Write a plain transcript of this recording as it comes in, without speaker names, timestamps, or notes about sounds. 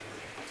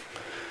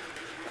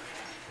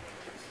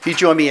If you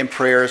join me in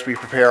prayer as we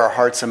prepare our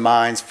hearts and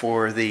minds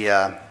for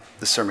the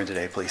sermon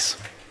today, please.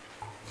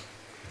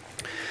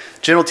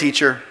 Gentle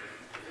teacher,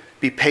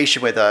 be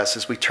patient with us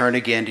as we turn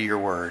again to your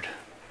word.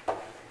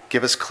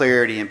 Give us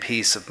clarity and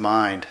peace of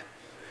mind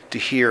to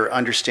hear,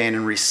 understand,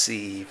 and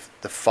receive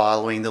the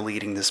following, the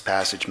leading this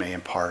passage may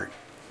impart.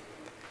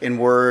 In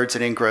words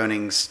and in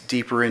groanings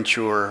deeper and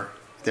truer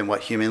than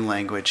what human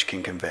language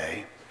can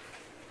convey.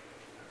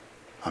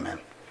 Amen.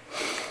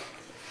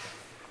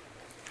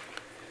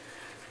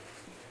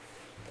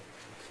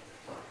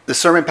 The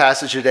sermon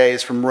passage today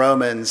is from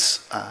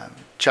Romans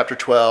chapter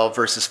 12,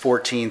 verses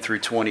 14 through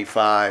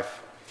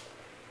 25.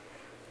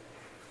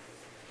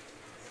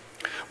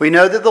 We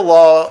know that the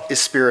law is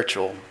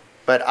spiritual,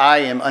 but I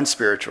am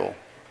unspiritual,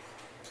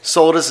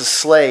 sold as a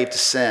slave to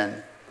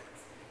sin.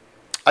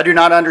 I do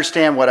not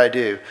understand what I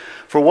do.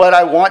 For what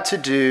I want to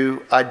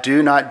do, I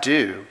do not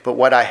do, but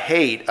what I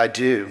hate, I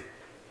do.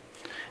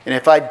 And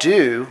if I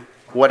do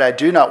what I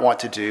do not want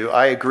to do,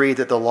 I agree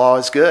that the law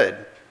is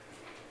good.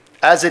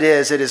 As it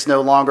is no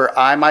longer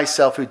I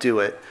myself who do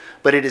it,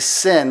 but it is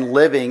sin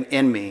living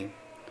in me.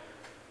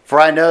 For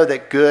I know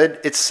that good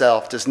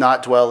itself does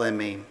not dwell in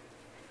me,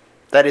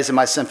 that is, in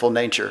my sinful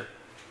nature.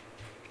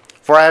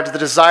 For I have the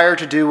desire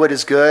to do what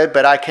is good,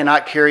 but I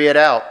cannot carry it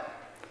out.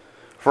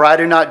 For I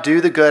do not do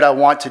the good I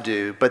want to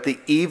do, but the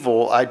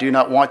evil I do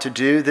not want to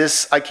do,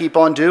 this I keep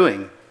on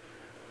doing.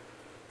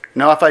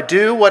 Now if I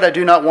do what I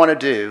do not want to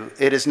do,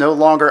 it is no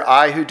longer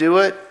I who do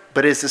it,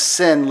 but it is the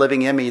sin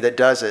living in me that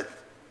does it.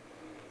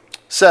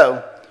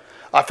 So,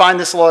 I find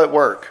this law at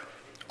work.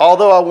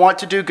 Although I want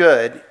to do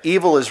good,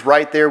 evil is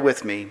right there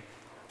with me.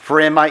 For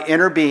in my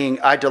inner being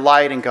I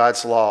delight in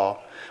God's law.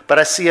 But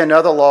I see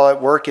another law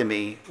at work in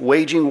me,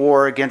 waging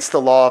war against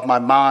the law of my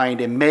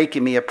mind and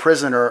making me a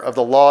prisoner of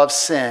the law of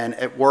sin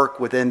at work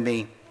within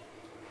me.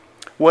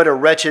 What a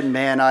wretched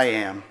man I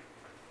am.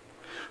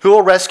 Who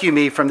will rescue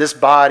me from this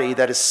body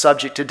that is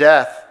subject to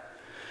death?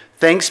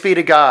 Thanks be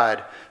to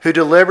God, who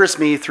delivers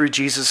me through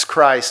Jesus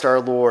Christ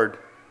our Lord.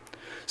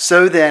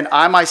 So then,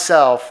 I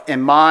myself, in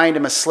mind,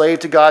 am a slave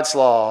to God's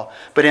law,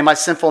 but in my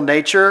sinful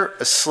nature,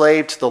 a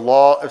slave to the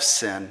law of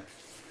sin.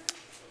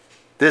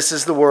 This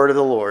is the word of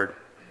the Lord.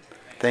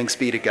 Thanks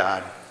be to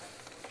God.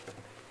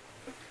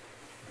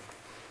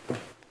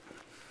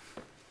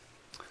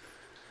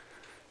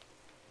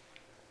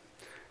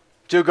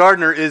 Joe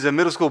Gardner is a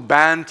middle school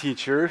band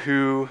teacher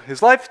who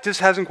his life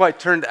just hasn't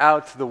quite turned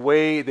out the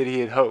way that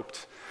he had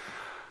hoped.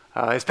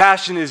 His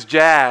passion is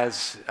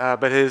jazz,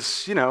 but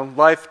his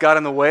life got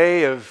in the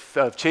way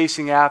of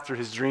chasing after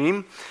his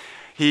dream.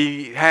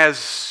 He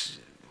has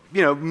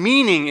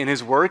meaning in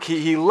his work.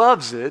 He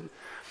loves it,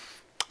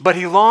 but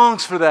he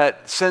longs for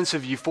that sense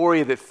of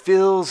euphoria that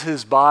fills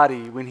his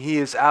body when he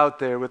is out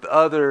there with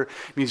other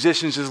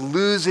musicians, just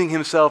losing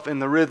himself in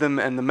the rhythm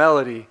and the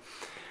melody.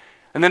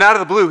 And then out of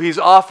the blue, he's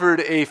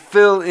offered a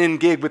fill-in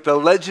gig with the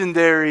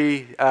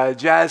legendary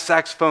jazz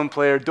saxophone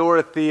player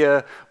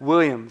Dorothea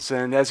Williams.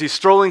 And as he's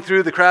strolling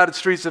through the crowded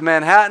streets of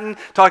Manhattan,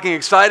 talking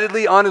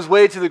excitedly on his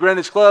way to the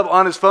Greenwich Club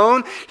on his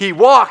phone, he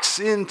walks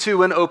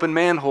into an open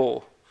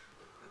manhole.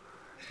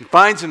 He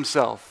finds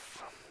himself.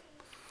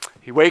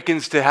 He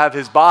wakens to have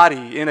his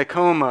body in a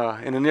coma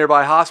in a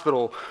nearby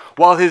hospital,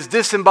 while his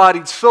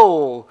disembodied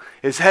soul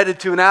is headed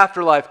to an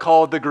afterlife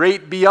called the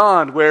Great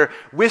Beyond, where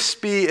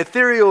wispy,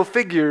 ethereal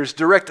figures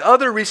direct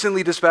other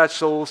recently dispatched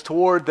souls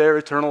toward their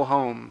eternal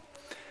home.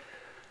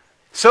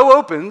 So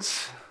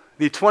opens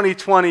the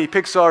 2020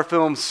 Pixar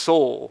film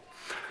Soul.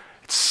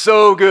 It's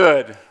so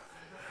good.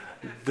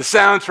 The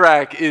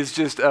soundtrack is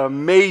just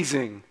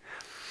amazing.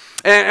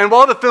 And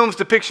while the film's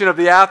depiction of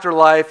the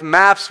afterlife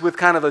maps with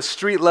kind of a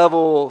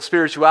street-level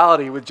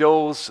spirituality, with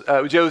Joe's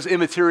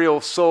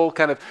immaterial soul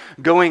kind of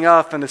going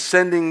up and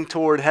ascending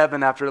toward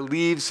heaven after it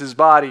leaves his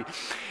body,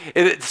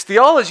 its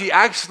theology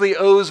actually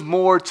owes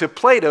more to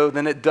Plato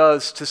than it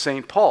does to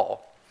St.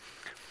 Paul.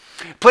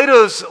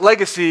 Plato's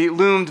legacy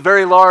loomed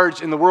very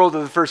large in the world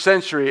of the first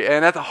century,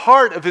 and at the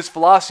heart of his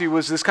philosophy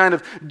was this kind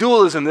of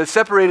dualism that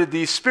separated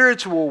the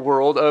spiritual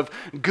world of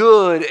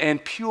good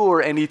and pure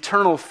and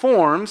eternal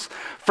forms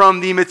from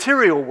the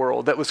material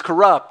world that was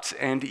corrupt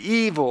and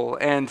evil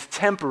and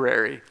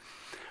temporary.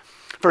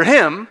 For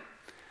him,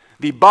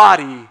 the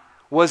body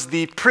was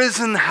the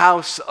prison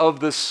house of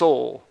the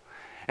soul,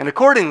 and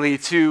accordingly,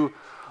 to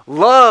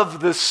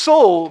love the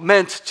soul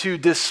meant to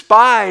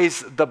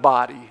despise the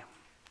body.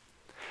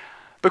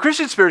 But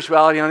Christian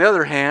spirituality, on the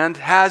other hand,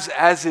 has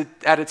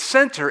at its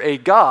center a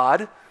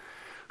God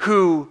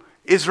who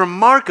is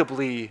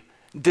remarkably,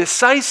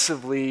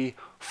 decisively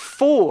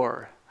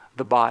for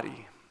the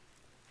body.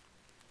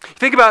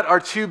 Think about our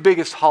two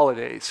biggest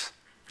holidays.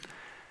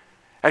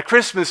 At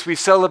Christmas, we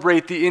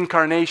celebrate the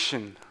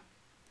incarnation,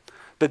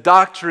 the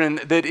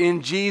doctrine that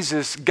in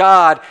Jesus,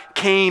 God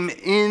came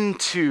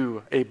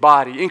into a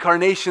body.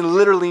 Incarnation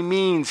literally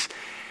means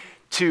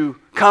to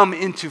come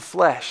into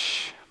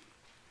flesh.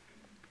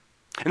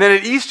 And then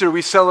at Easter,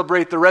 we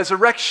celebrate the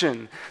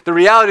resurrection, the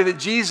reality that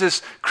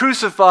Jesus'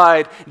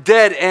 crucified,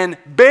 dead, and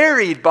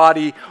buried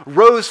body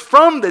rose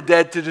from the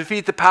dead to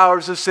defeat the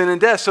powers of sin and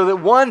death, so that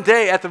one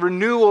day at the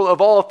renewal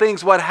of all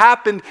things, what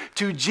happened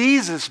to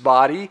Jesus'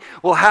 body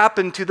will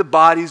happen to the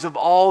bodies of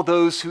all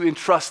those who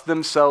entrust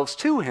themselves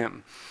to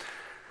him.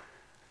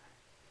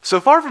 So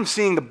far from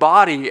seeing the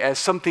body as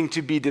something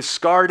to be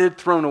discarded,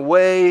 thrown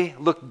away,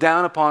 looked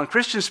down upon,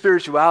 Christian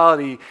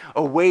spirituality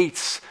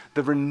awaits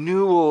the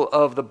renewal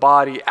of the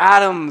body.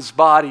 Adam's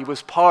body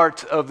was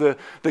part of the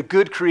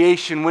good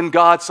creation. When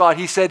God saw it,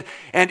 he said,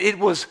 and it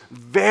was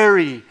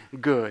very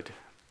good.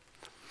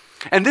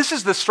 And this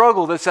is the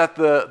struggle that's at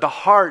the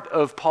heart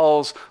of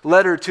Paul's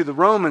letter to the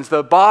Romans.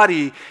 The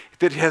body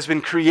that has been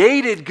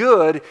created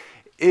good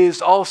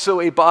is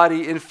also a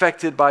body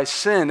infected by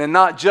sin. And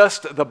not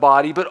just the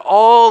body, but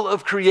all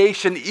of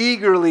creation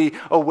eagerly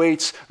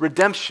awaits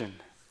redemption.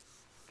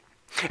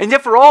 And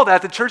yet for all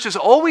that, the church has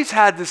always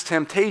had this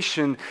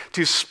temptation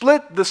to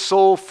split the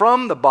soul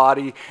from the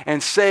body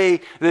and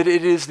say that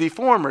it is the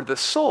former, the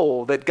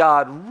soul, that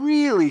God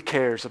really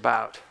cares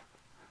about.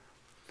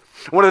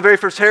 One of the very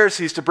first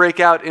heresies to break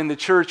out in the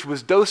church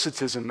was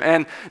Docetism.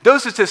 And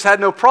Docetists had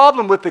no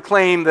problem with the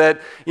claim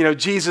that,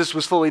 Jesus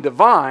was fully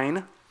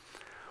divine,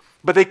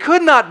 but they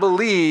could not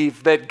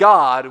believe that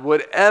God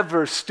would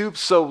ever stoop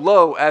so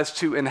low as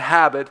to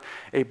inhabit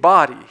a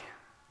body,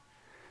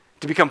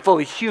 to become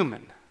fully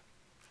human.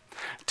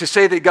 To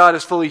say that God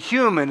is fully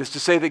human is to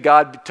say that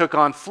God took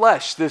on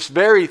flesh, this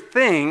very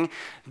thing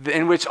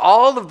in which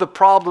all of the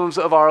problems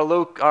of our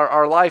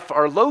life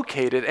are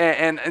located,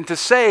 and to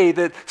say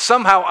that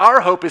somehow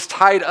our hope is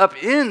tied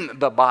up in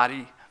the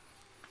body.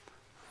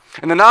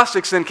 And the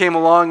Gnostics then came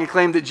along and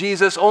claimed that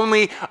Jesus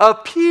only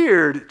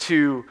appeared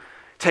to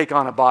take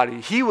on a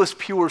body. He was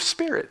pure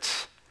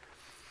spirit,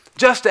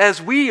 just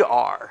as we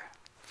are.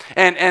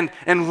 And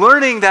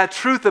learning that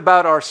truth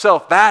about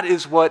ourselves, that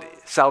is what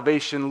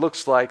salvation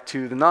looks like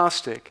to the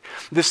Gnostic.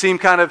 This seemed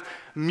kind of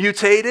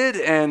mutated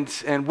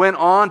and went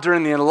on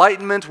during the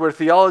Enlightenment, where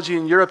theology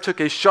in Europe took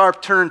a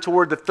sharp turn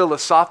toward the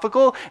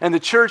philosophical, and the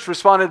church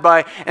responded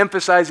by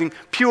emphasizing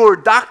pure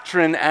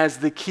doctrine as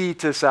the key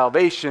to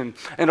salvation,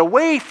 and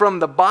away from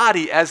the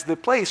body as the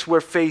place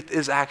where faith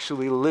is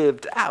actually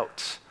lived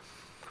out.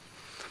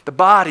 The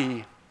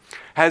body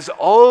has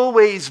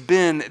always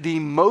been the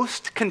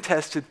most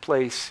contested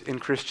place in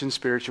Christian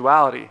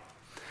spirituality.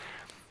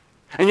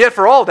 And yet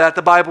for all that,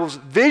 the Bible's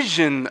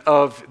vision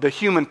of the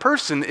human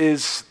person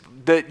is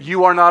that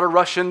you are not a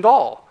Russian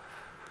doll.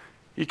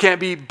 You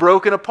can't be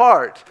broken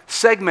apart,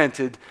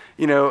 segmented,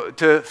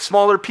 to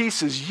smaller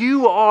pieces.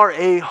 You are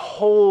a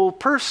whole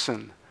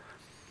person.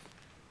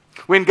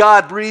 When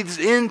God breathes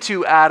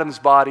into Adam's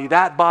body,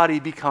 that body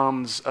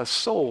becomes a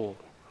soul.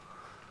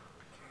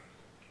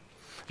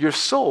 Your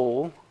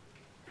soul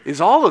is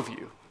all of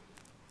you,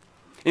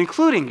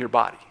 including your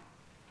body.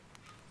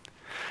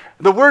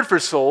 The word for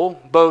soul,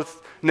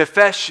 both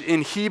nephesh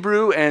in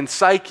Hebrew and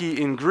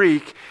psyche in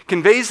Greek,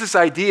 conveys this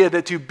idea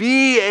that to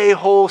be a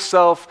whole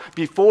self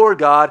before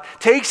God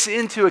takes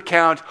into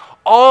account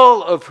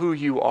all of who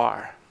you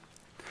are.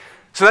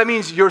 So that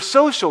means your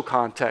social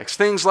context,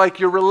 things like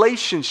your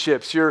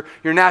relationships, your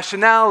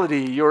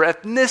nationality, your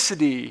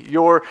ethnicity,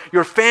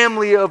 your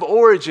family of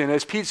origin.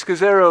 As Pete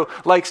Scazzero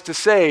likes to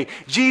say,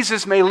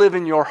 Jesus may live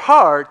in your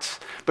heart,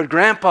 but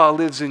Grandpa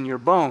lives in your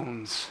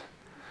bones.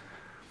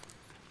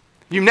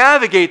 You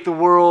navigate the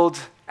world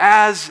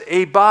as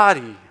a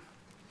body.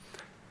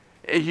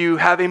 You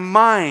have a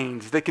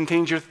mind that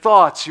contains your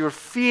thoughts, your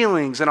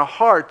feelings, and a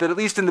heart that, at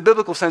least in the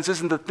biblical sense,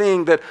 isn't the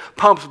thing that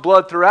pumps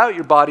blood throughout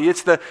your body.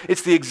 It's the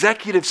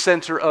executive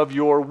center of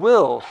your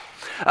will.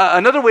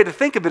 Another way to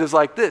think of it is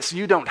like this.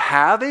 You don't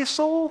have a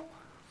soul.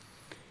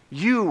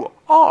 You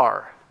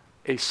are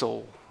a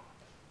soul.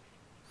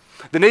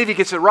 The Navy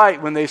gets it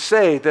right when they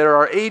say there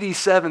are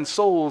 87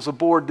 souls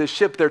aboard this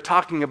ship. They're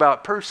talking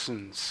about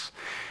persons.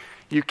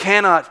 You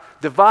cannot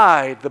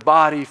divide the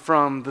body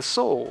from the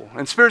soul.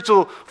 And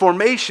spiritual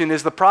formation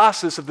is the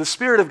process of the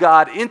Spirit of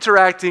God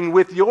interacting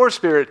with your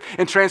spirit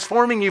and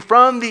transforming you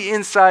from the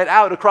inside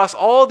out across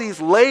all these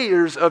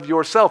layers of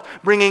yourself,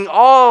 bringing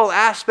all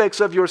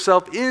aspects of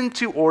yourself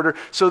into order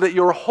so that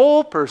your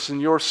whole person,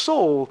 your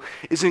soul,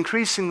 is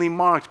increasingly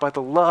marked by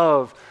the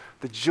love,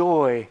 the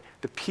joy,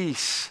 the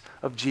peace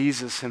of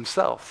Jesus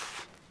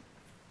himself.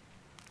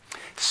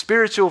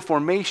 Spiritual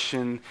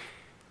formation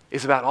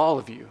is about all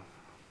of you,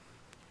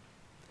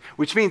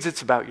 which means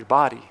it's about your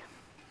body.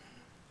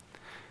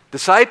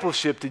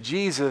 Discipleship to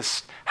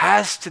Jesus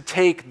has to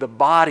take the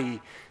body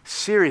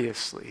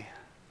seriously.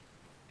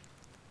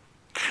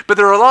 But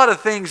there are a lot of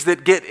things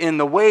that get in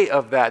the way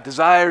of that,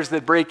 desires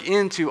that break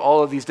into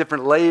all of these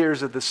different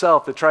layers of the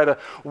self that try to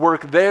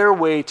work their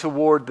way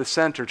toward the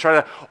center, try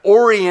to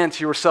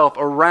orient yourself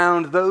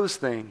around those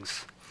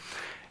things.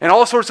 And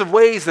all sorts of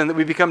ways then that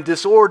we become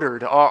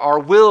disordered. Our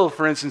will,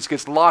 for instance,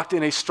 gets locked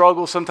in a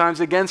struggle sometimes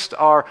against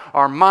our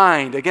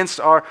mind, against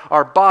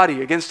our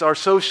body, against our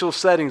social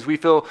settings. We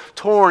feel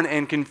torn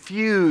and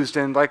confused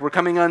and like we're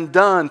coming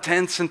undone,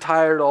 tense and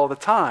tired all the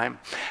time.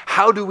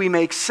 How do we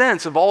make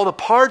sense of all the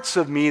parts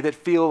of me that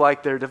feel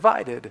like they're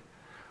divided?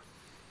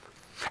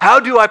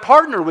 How do I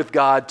partner with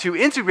God to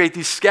integrate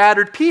these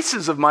scattered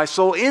pieces of my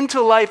soul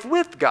into life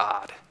with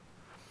God?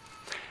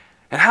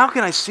 And how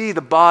can I see the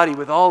body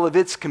with all of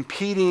its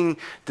competing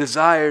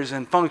desires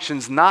and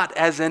functions not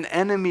as an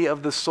enemy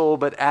of the soul,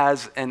 but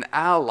as an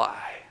ally?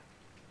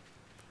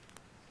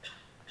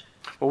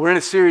 Well, we're in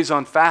a series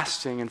on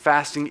fasting, and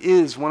fasting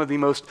is one of the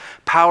most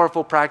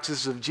powerful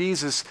practices of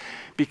Jesus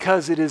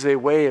because it is a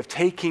way of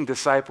taking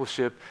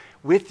discipleship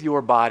with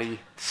your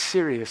body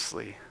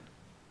seriously.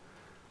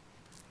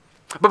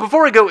 But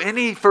before I go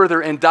any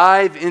further and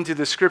dive into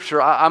the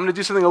scripture, I'm going to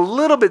do something a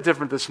little bit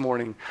different this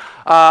morning.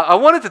 I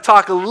wanted to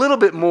talk a little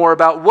bit more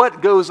about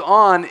what goes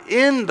on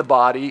in the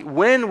body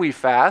when we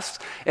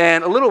fast.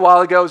 And a little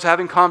while ago, I was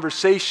having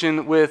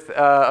conversation with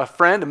a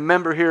friend, a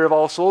member here of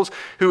All Souls,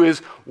 who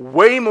is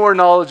way more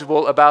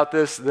knowledgeable about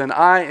this than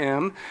I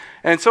am.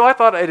 And so I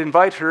thought I'd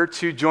invite her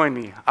to join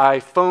me. I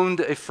phoned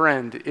a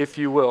friend, if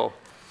you will.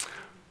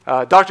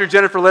 Dr.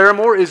 Jennifer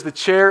Larimore is the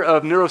chair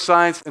of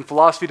Neuroscience and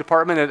Philosophy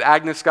Department at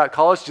Agnes Scott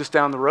College just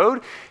down the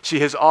road. She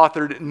has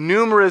authored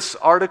numerous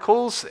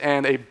articles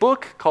and a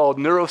book called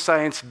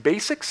Neuroscience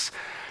Basics.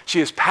 She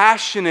is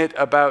passionate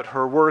about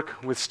her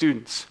work with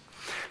students.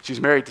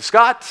 She's married to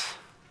Scott,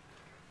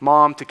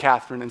 mom to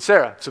Catherine and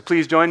Sarah. So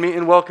please join me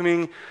in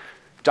welcoming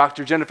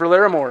Dr. Jennifer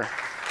Larimore.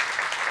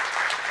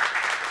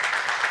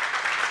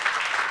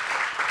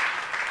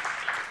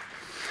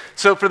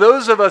 So for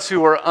those of us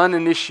who are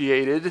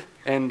uninitiated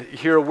and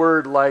hear a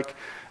word like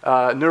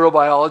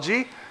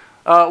neurobiology,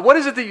 what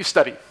is it that you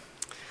study?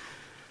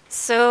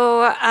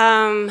 So,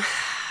 I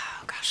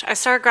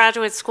started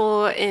graduate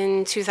school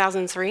in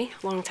 2003,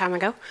 a long time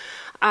ago.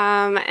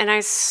 And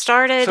I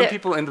started... Some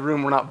people in the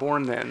room were not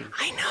born then.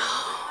 I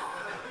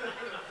know.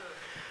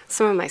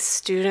 Some of my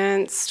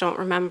students don't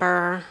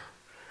remember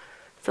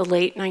the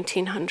late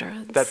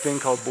 1900s. That thing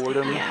called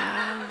boredom?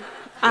 Yeah.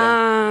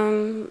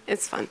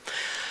 It's fun.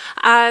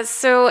 When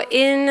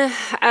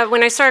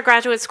I started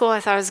graduate school, I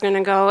thought I was going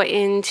to go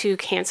into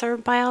cancer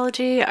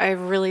biology. I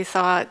really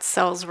thought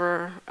cells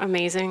were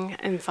amazing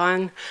and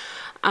fun.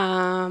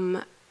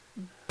 But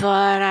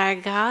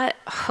I got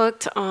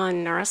hooked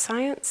on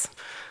neuroscience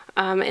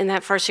in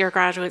that first year of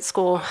graduate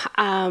school,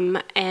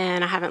 and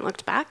I haven't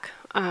looked back.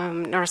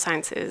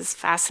 Neuroscience is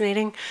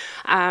fascinating,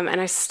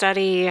 and I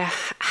study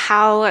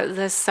how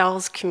the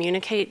cells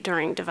communicate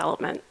during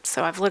development.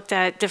 So I've looked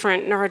at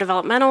different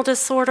neurodevelopmental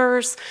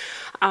disorders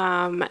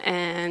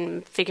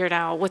and figured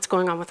out what's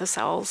going on with the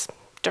cells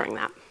during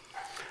that.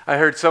 I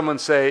heard someone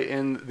say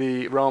in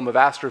the realm of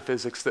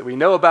astrophysics that we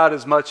know about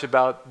as much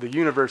about the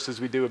universe as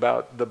we do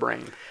about the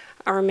brain.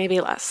 Or maybe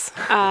less.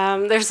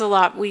 There's a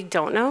lot we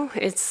don't know.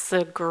 It's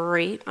the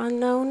great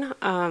unknown,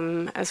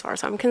 as far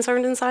as I'm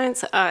concerned in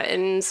science,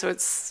 and so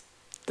it's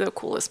the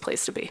coolest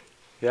place to be.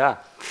 Yeah.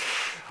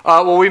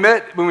 When we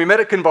met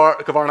at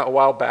Kavarna a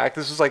while back,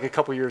 this was like a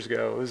couple years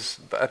ago. It was,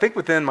 I think,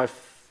 within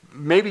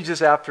maybe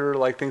just after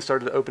like things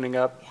started opening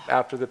up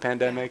after the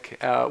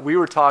pandemic. We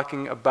were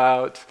talking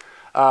about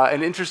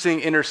an interesting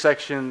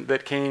intersection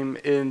that came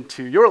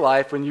into your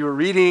life when you were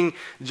reading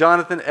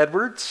Jonathan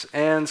Edwards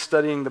and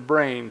studying the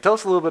brain. Tell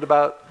us a little bit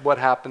about what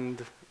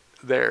happened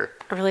there.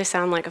 I really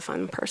sound like a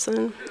fun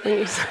person.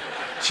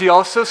 She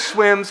also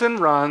swims and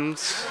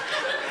runs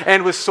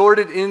and was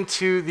sorted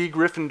into the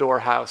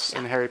Gryffindor house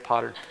in Harry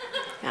Potter.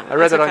 Yeah, I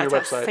read that on your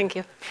website. Thank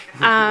you.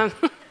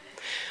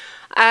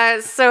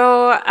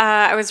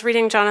 I was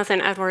reading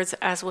Jonathan Edwards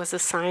as was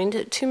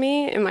assigned to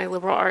me in my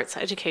liberal arts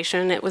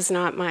education. It was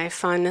not my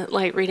fun,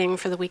 light reading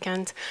for the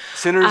weekend.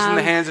 Sinners in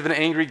the hands of an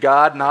angry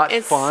God, not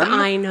fun?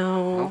 I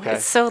know. Okay.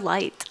 It's so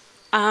light.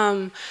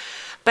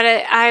 But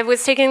I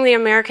was taking the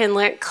American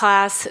Lit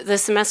class the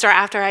semester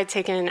after I'd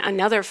taken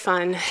another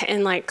fun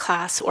and light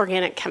class,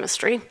 organic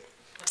chemistry.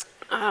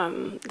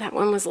 That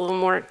one was a little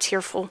more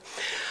tearful.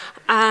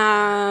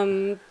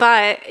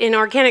 But in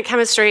organic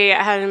chemistry,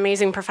 I had an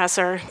amazing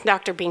professor,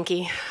 Dr.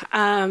 Binky,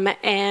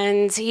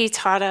 and he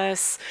taught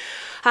us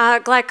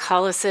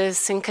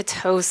glycolysis and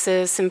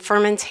ketosis and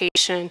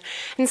fermentation.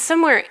 And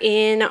somewhere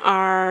in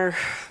our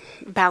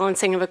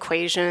balancing of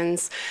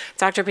equations,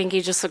 Dr.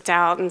 Binky just looked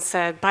out and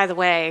said, by the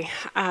way,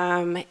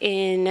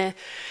 in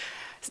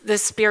the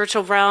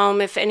spiritual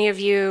realm, if any of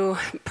you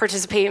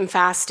participate in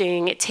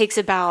fasting, it takes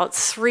about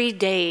 3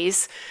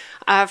 days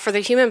for the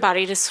human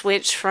body to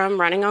switch from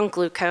running on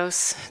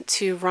glucose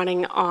to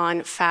running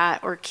on fat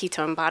or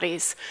ketone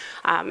bodies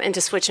and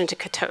to switch into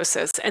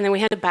ketosis. And then we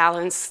had to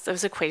balance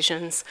those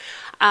equations.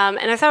 And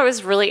I thought it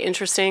was really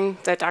interesting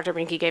that Dr.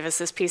 Binky gave us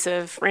this piece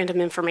of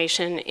random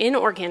information in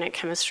organic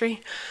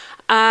chemistry.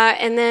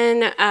 And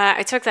then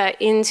I took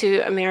that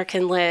into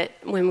American Lit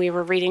when we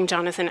were reading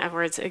Jonathan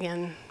Edwards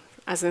again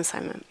as an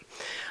assignment.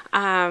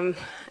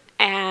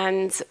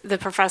 And the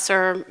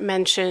professor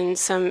mentioned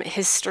some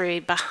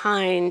history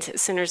behind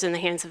Sinners in the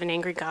Hands of an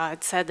Angry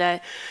God, said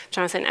that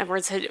Jonathan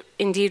Edwards had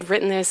indeed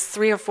written this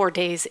 3 or 4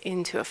 days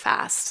into a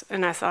fast.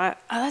 And I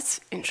thought, oh, that's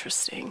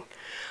interesting.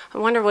 I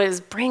wonder what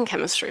his brain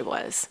chemistry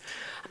was.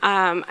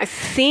 I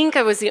think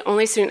I was the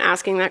only student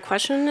asking that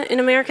question in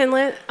American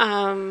Lit,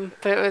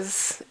 but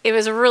it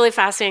was a really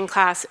fascinating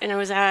class, and it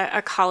was at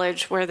a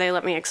college where they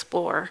let me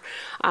explore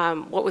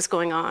what was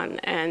going on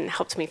and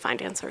helped me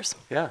find answers.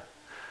 Yeah.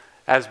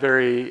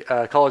 Asbury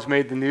College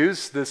made the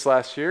news this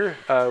last year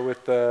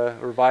with the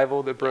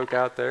revival that broke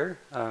out there.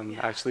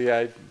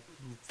 Actually,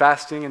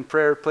 fasting and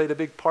prayer played a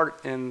big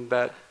part in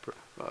that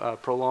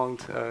prolonged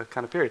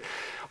kind of period.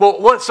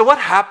 Well, so what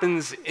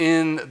happens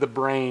in the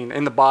brain,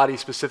 in the body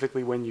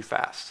specifically, when you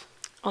fast?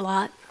 A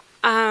lot.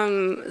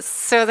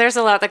 So there's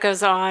a lot that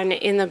goes on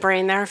in the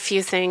brain. There are a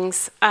few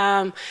things.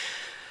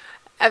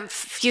 A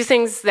few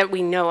things that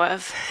we know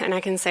of, and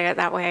I can say it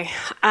that way.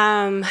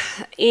 In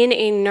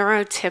a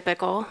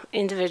neurotypical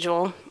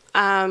individual,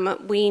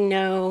 we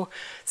know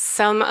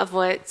some of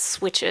what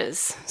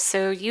switches.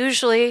 So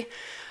usually,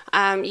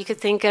 you could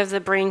think of the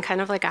brain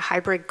kind of like a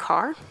hybrid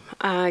car.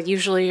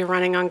 Usually you're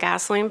running on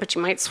gasoline, but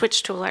you might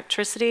switch to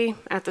electricity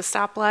at the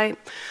stoplight.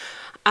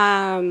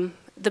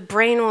 The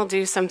brain will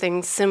do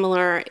something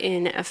similar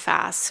in a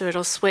fast. So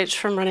it'll switch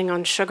from running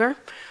on sugar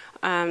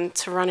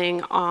to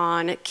running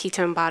on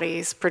ketone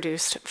bodies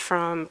produced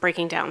from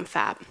breaking down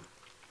fat.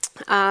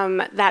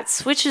 That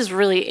switch is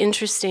really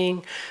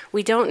interesting.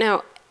 We don't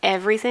know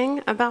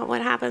everything about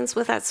what happens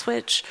with that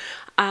switch,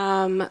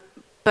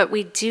 but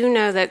we do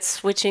know that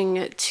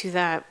switching to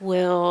that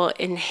will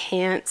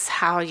enhance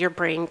how your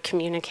brain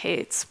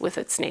communicates with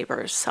its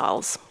neighbor's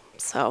cells.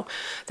 So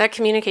that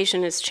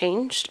communication is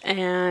changed,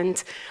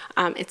 and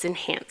it's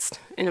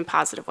enhanced in a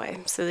positive way.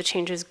 So the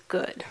change is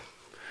good.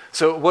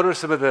 So what are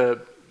some of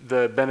the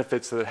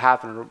benefits that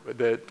happen or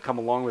that come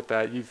along with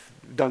that? You've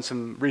done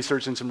some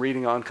research and some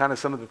reading on kind of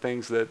some of the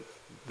things that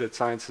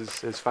science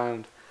has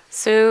found.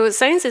 So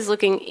science is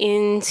looking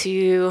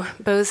into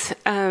both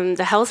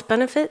the health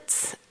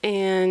benefits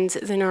and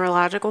the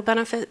neurological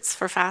benefits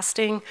for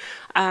fasting,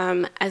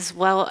 as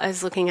well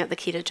as looking at the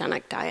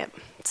ketogenic diet.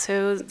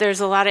 So there's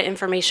a lot of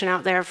information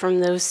out there from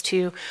those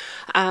two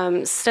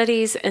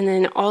studies, and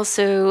then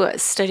also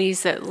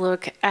studies that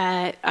look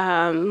at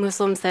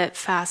Muslims that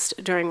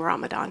fast during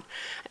Ramadan.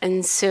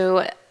 And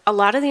so a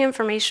lot of the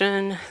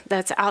information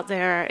that's out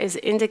there is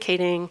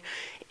indicating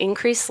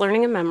increased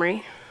learning and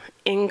memory,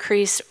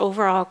 increased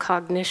overall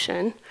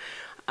cognition,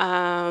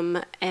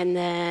 and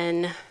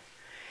then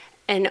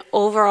an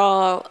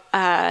overall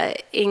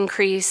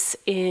increase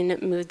in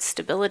mood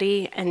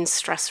stability and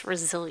stress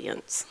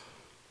resilience.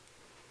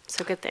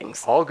 So good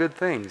things. All good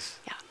things.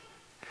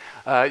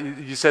 Yeah.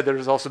 You said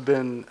there's also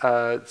been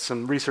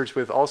some research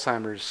with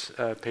Alzheimer's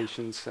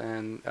patients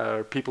and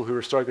people who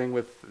are struggling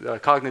with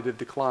cognitive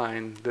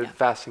decline, that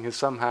fasting has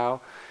somehow,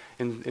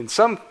 in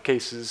some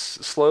cases,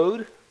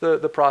 slowed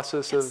the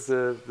process of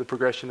the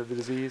progression of the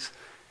disease.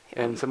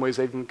 And in some ways,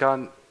 they've even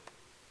gotten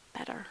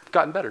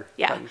better.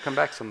 Yeah. Come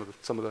back some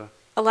of the.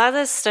 A lot of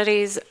the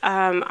studies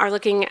are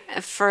looking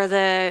for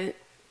the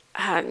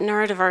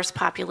neurodiverse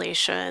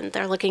population.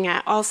 They're looking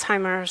at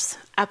Alzheimer's,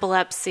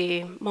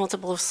 epilepsy,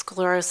 multiple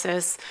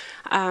sclerosis.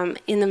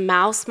 In the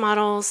mouse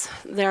models,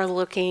 they're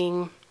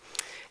looking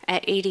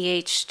at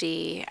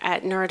ADHD,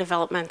 at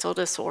neurodevelopmental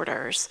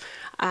disorders.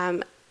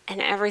 And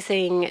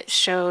everything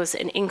shows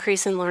an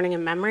increase in learning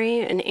and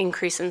memory, an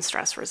increase in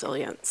stress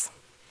resilience.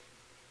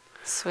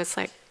 So it's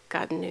like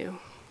God knew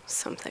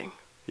something.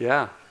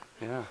 Yeah.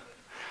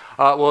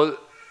 Well,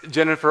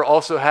 Jennifer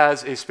also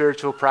has a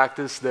spiritual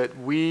practice that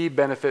we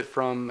benefit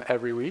from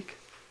every week.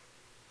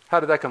 How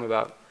did that come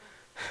about?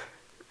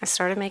 I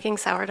started making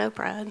sourdough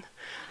bread.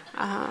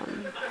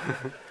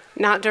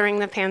 Not during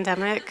the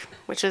pandemic,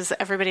 which is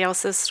everybody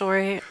else's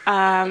story.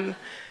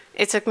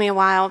 It took me a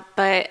while,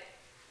 but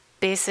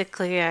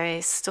basically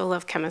I still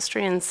love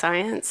chemistry and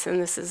science,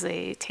 and this is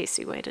a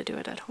tasty way to do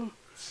it at home.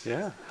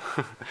 Yeah.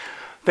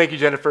 Thank you,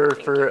 Jennifer,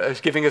 for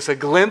giving us a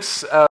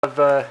glimpse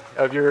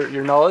of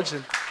your knowledge.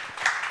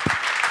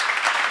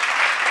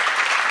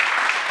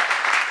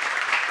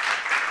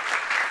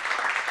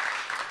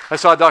 I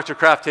saw Dr.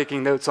 Kraft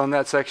taking notes on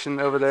that section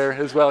over there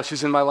as well.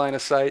 She's in my line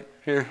of sight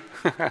here.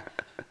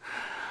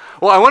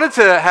 Well, I wanted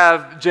to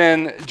have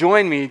Jen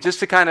join me just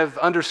to kind of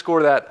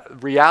underscore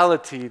that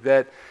reality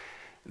that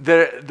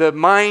the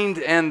mind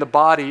and the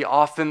body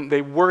often,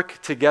 they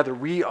work together.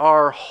 We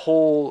are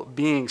whole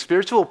beings.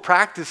 Spiritual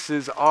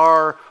practices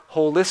are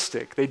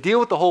holistic. They deal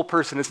with the whole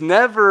person. It's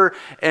never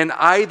an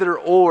either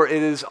or.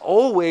 It is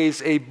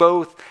always a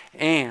both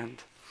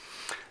and.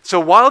 So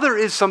while there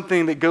is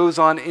something that goes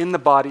on in the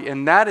body,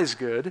 and that is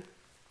good,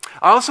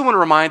 I also want to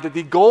remind that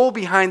the goal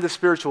behind the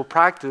spiritual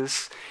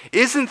practice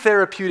isn't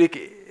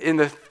therapeutic in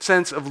the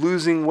sense of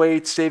losing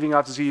weight, staving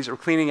off disease, or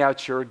cleaning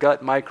out your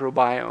gut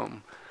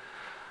microbiome.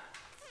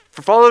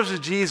 For followers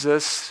of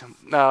Jesus,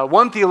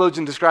 one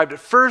theologian described it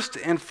first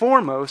and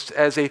foremost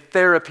as a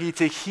therapy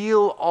to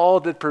heal all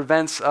that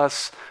prevents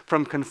us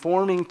from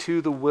conforming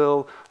to the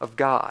will of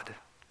God.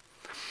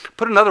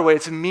 Put another way,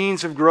 it's a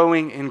means of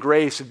growing in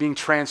grace, of being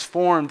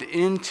transformed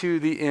into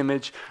the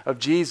image of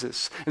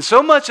Jesus. And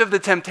so much of the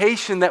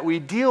temptation that we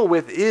deal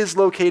with is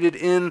located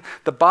in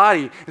the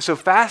body. And so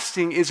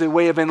fasting is a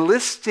way of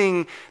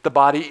enlisting the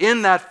body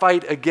in that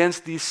fight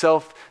against these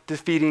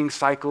self-defeating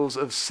cycles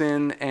of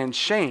sin and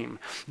shame.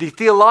 The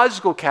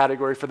theological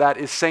category for that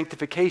is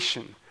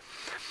sanctification.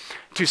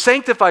 To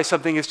sanctify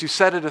something is to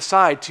set it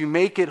aside, to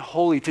make it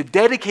holy, to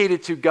dedicate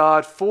it to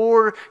God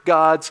for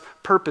God's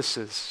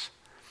purposes.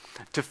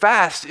 To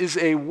fast is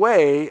a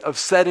way of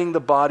setting the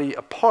body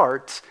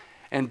apart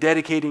and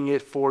dedicating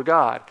it for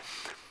God.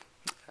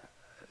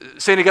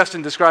 St.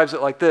 Augustine describes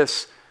it like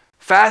this: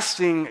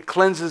 fasting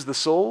cleanses the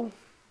soul,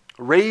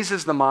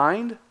 raises the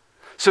mind,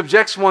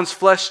 subjects one's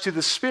flesh to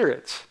the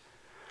spirit,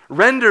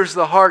 renders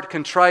the heart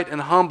contrite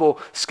and humble,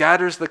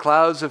 scatters the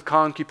clouds of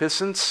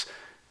concupiscence,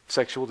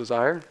 sexual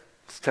desire,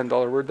 it's a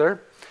 $10 word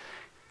there,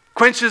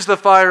 quenches the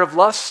fire of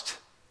lust,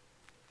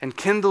 and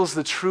kindles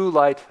the true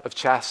light of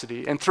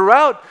chastity. And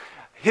throughout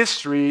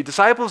history,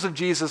 disciples of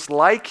Jesus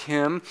like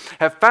him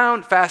have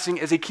found fasting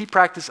as a key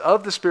practice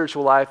of the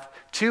spiritual life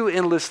to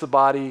enlist the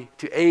body,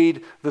 to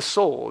aid the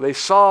soul. They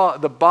saw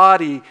the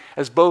body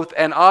as both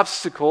an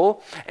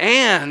obstacle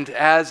and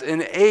as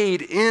an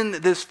aid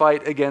in this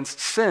fight against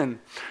sin.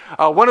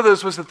 One of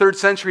those was the 3rd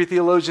century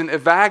theologian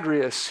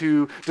Evagrius,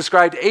 who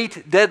described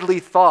 8 deadly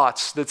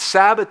thoughts that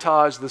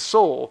sabotage the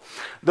soul.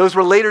 Those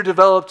were later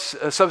developed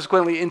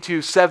subsequently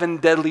into 7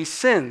 deadly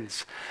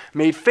sins,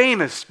 made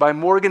famous by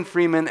Morgan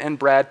Freeman and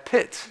Brad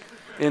Pitt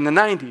in the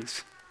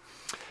 90s.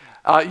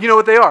 You know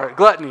what they are: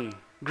 gluttony,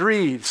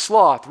 greed,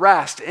 sloth,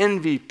 wrath,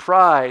 envy,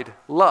 pride,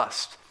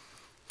 lust.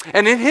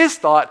 And in his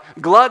thought,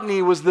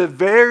 gluttony was the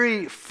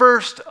very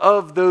first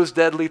of those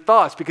deadly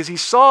thoughts, because he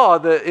saw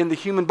in the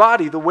human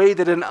body the way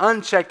that an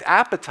unchecked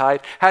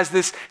appetite has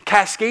this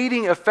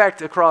cascading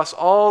effect across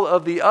all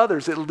of the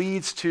others. It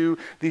leads to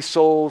the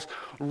soul's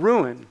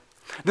ruin.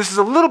 This is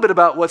a little bit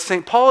about what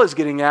St. Paul is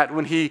getting at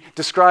when he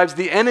describes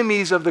the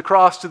enemies of the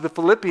cross to the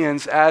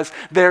Philippians as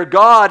their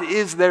God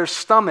is their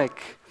stomach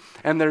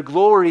and their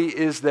glory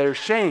is their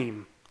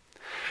shame.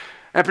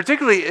 And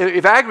particularly,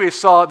 Evagrius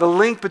saw the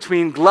link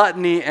between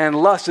gluttony and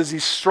lust as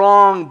these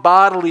strong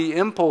bodily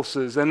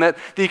impulses, and that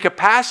the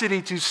capacity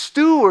to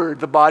steward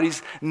the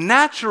body's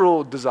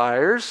natural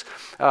desires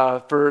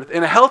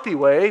in a healthy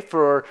way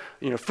for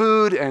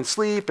food and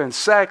sleep and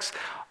sex,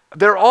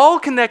 they're all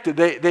connected.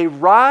 They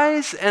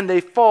rise and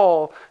they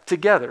fall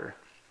together.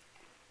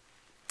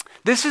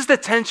 This is the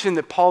tension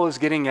that Paul is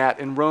getting at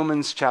in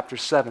Romans chapter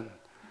 7.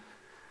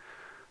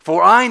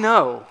 For I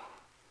know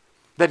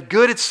that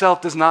good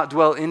itself does not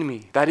dwell in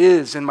me, that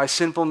is, in my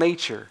sinful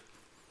nature.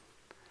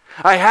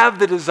 I have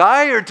the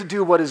desire to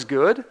do what is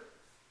good,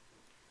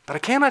 but I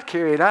cannot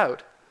carry it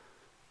out.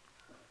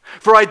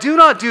 For I do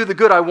not do the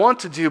good I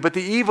want to do, but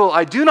the evil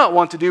I do not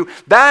want to do,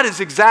 that is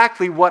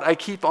exactly what I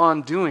keep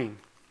on doing.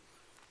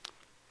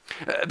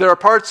 There are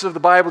parts of the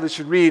Bible that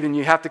you read and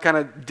you have to kind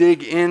of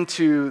dig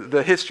into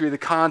the history, the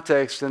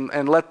context,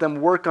 and let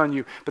them work on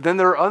you. But then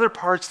there are other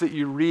parts that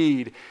you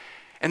read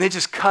and they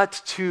just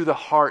cut to the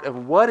heart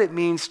of what it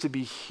means to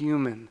be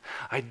human.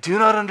 I do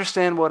not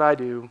understand what I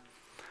do.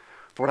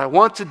 For what I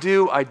want to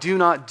do, I do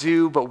not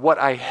do, but what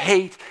I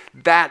hate,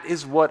 that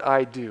is what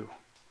I do.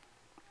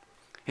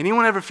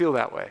 Anyone ever feel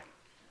that way?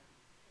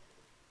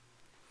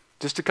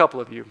 Just a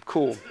couple of you.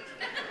 Cool.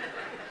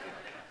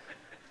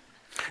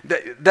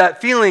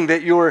 That feeling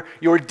that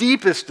your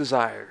deepest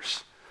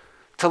desires,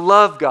 to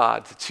love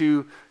God,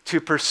 to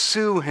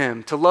pursue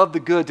Him, to love the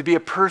good, to be a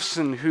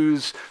person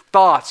whose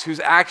thoughts, whose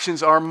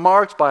actions are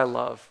marked by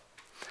love.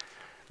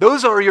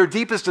 Those are your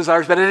deepest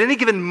desires, but at any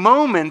given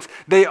moment,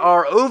 they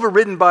are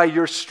overridden by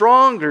your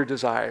stronger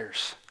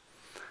desires.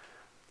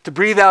 To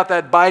breathe out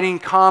that biting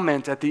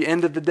comment at the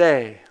end of the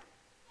day.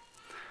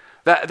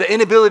 The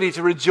inability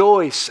to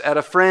rejoice at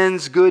a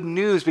friend's good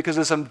news because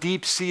of some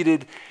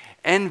deep-seated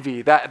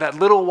envy. That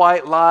little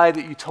white lie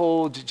that you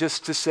told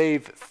just to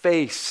save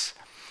face.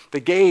 The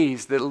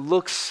gaze that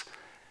looks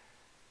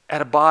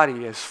at a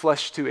body as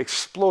flesh to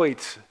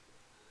exploit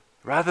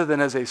rather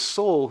than as a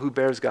soul who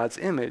bears God's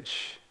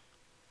image.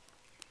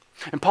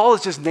 And Paul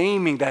is just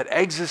naming that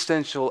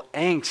existential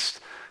angst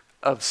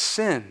of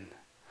sin,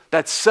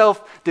 that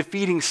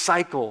self-defeating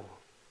cycle.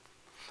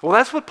 Well,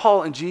 that's what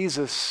Paul and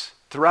Jesus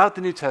throughout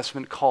the New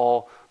Testament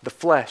call the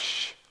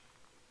flesh.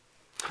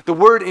 The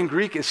word in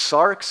Greek is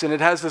sarx, and it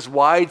has this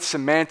wide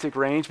semantic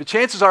range. But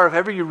chances are, if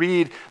ever you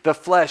read the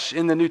flesh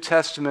in the New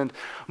Testament,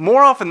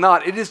 more often than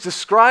not, it is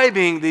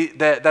describing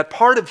that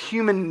part of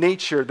human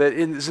nature that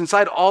is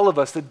inside all of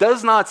us that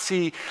does not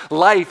see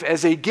life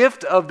as a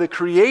gift of the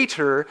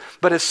Creator,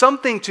 but as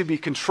something to be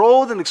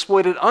controlled and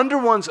exploited under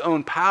one's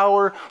own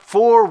power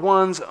for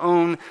one's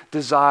own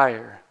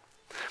desire.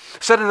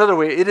 Said another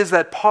way, it is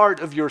that part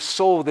of your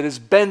soul that is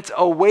bent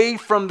away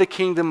from the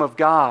kingdom of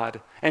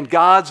God and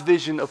God's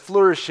vision of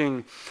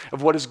flourishing,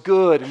 of what is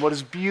good and what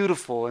is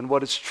beautiful and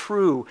what is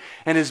true,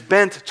 and is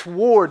bent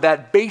toward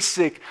that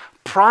basic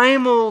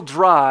primal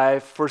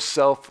drive for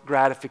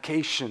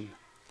self-gratification.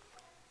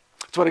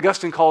 It's what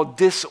Augustine called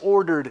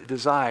disordered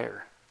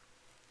desire.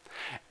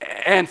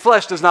 And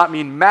flesh does not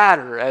mean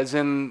matter, as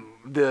in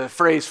the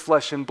phrase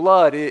flesh and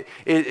blood. It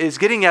is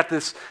getting at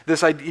this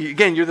idea.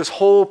 Again, you're this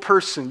whole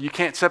person. You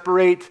can't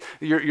separate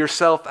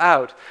yourself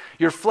out.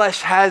 Your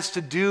flesh has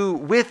to do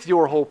with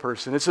your whole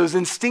person. It's those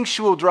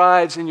instinctual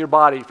drives in your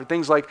body for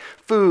things like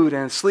food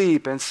and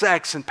sleep and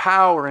sex and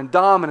power and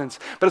dominance.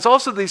 But it's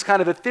also these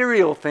kind of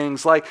ethereal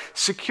things like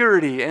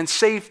security and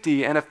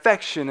safety and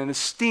affection and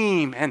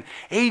esteem and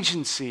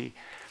agency.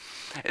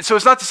 And so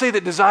it's not to say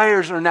that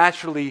desires are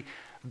naturally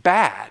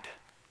bad.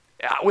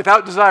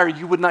 Without desire,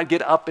 you would not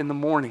get up in the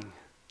morning.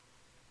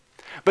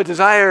 But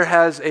desire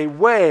has a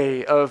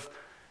way of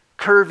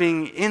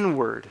curving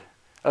inward,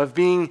 of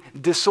being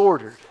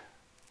disordered.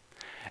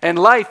 And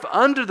life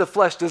under the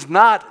flesh does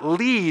not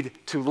lead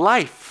to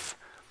life,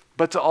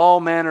 but to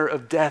all manner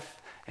of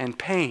death and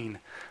pain.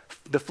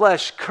 The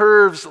flesh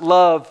curves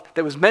love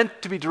that was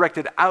meant to be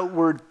directed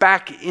outward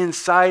back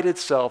inside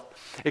itself.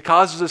 It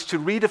causes us to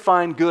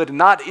redefine good,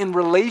 not in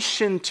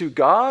relation to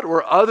God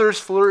or others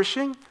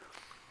flourishing,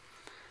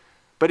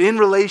 but in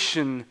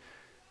relation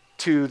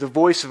to the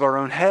voice of our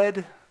own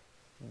head,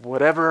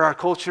 whatever our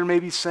culture may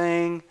be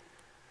saying,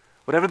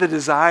 whatever the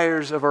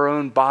desires of our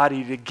own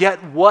body to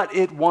get what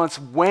it wants,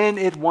 when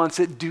it wants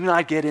it, do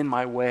not get in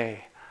my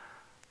way.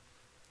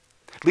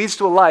 It leads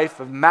to a life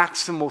of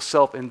maximal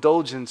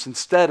self-indulgence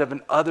instead of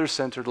an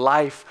other-centered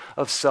life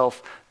of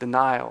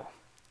self-denial.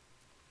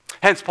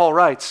 Hence, Paul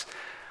writes,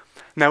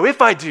 "Now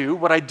if I do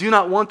what I do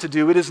not want to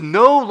do, it is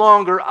no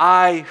longer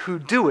I who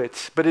do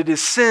it, but it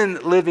is sin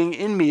living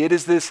in me." It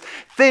is this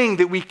thing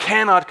that we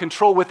cannot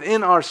control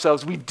within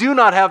ourselves. We do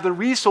not have the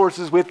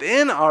resources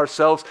within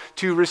ourselves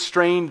to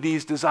restrain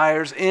these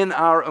desires in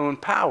our own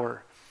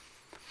power.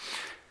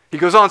 He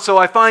goes on, "So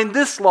I find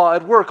this law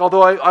at work.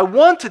 Although I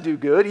want to do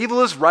good,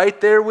 evil is right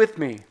there with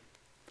me.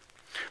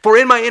 For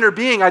in my inner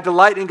being I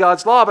delight in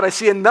God's law, but I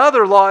see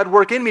another law at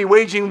work in me,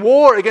 waging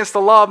war against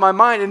the law of my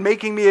mind and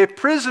making me a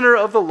prisoner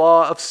of the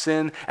law of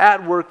sin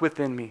at work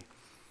within me."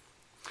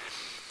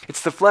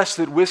 It's the flesh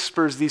that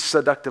whispers these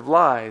seductive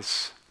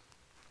lies.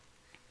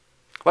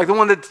 Like the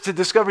one that to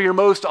discover your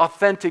most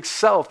authentic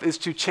self is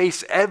to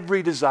chase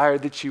every desire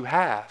that you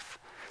have,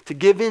 to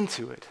give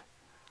into it.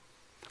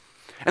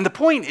 And the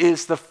point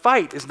is, the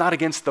fight is not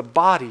against the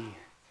body.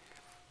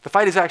 The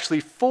fight is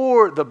actually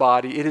for the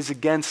body. It is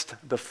against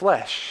the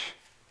flesh.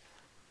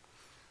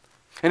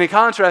 And in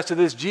contrast to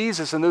this,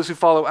 Jesus and those who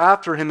follow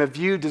after him have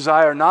viewed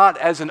desire not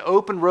as an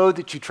open road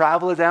that you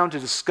travel down to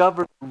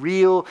discover the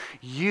real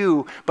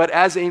you, but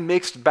as a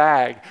mixed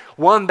bag.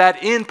 One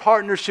that in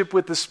partnership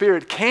with the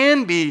Spirit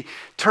can be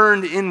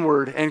turned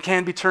inward and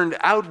can be turned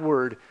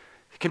outward.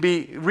 It can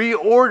be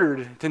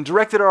reordered and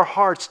directed our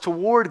hearts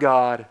toward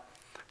God,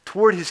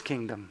 toward his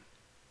kingdom.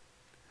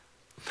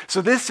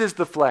 So this is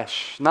the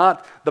flesh,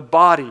 not the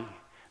body,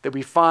 that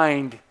we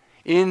find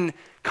in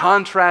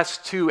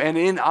contrast to and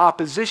in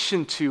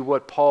opposition to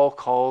what Paul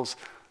calls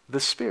the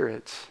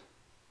Spirit.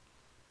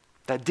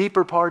 That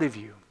deeper part of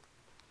you.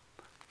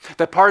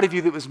 That part of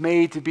you that was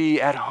made to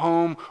be at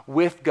home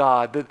with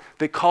God,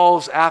 that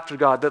calls after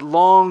God, that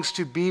longs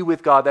to be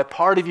with God. That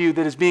part of you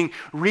that is being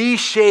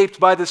reshaped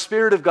by the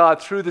Spirit of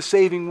God through the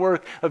saving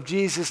work of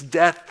Jesus'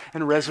 death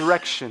and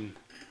resurrection.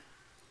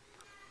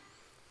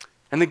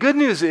 And the good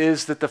news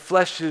is that the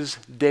flesh's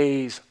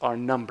days are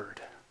numbered.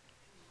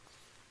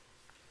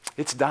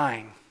 It's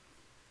dying.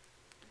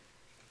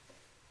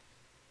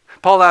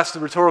 Paul asks the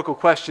rhetorical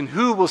question,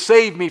 who will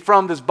save me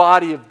from this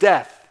body of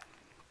death?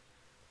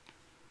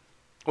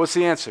 What's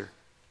the answer?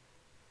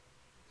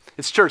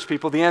 It's church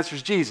people. The answer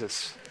is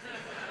Jesus.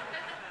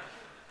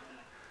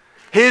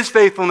 His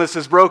faithfulness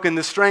has broken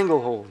the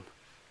stranglehold.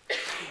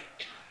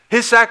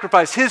 His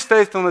sacrifice, his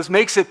faithfulness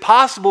makes it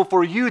possible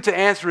for you to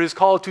answer his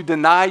call to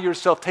deny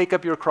yourself, take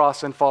up your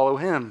cross, and follow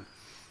him.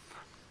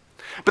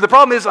 But the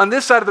problem is, on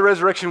this side of the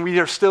resurrection, we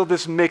are still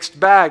this mixed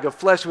bag of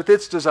flesh with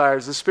its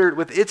desires, the Spirit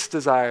with its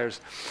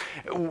desires.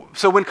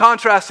 So when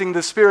contrasting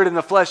the Spirit and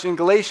the flesh in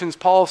Galatians,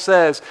 Paul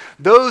says,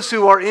 those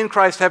who are in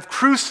Christ have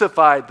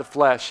crucified the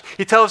flesh.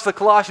 He tells the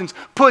Colossians,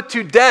 put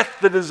to death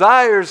the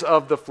desires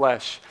of the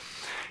flesh.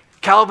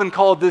 Calvin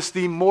called this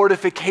the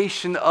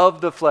mortification of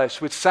the flesh,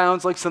 which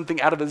sounds like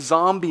something out of a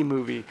zombie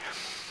movie.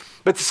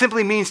 But it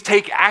simply means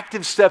take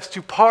active steps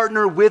to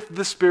partner with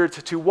the Spirit,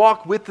 to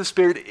walk with the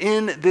Spirit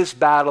in this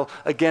battle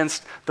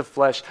against the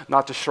flesh.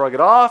 Not to shrug it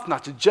off,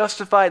 not to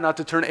justify it, not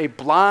to turn a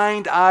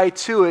blind eye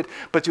to it,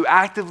 but to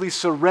actively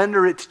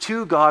surrender it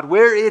to God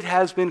where it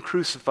has been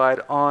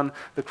crucified on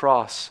the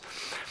cross.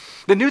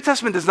 The New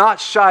Testament does not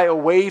shy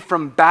away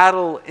from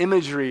battle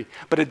imagery,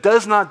 but it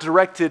does not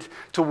direct it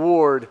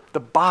toward the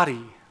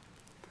body,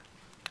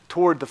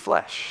 toward the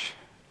flesh.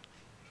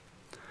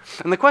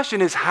 And the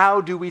question is,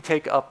 how do we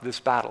take up this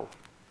battle?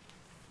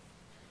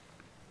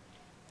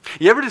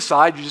 You ever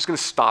decide you're just going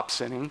to stop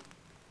sinning?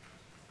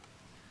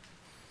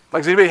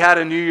 Like, has anybody had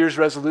a New Year's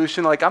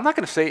resolution? Like, I'm not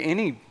going to say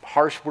any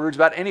harsh words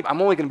about any,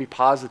 I'm only going to be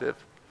positive.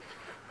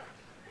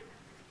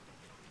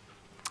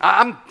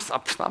 I'm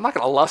not going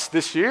to lust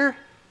this year.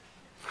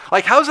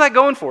 Like, how's that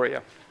going for you?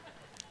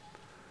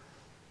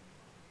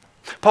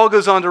 Paul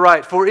goes on to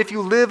write, "For if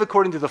you live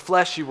according to the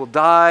flesh, you will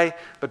die.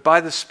 But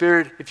by the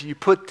Spirit, if you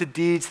put to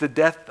death the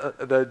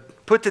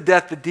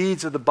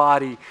deeds of the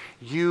body,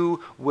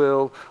 you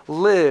will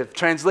live."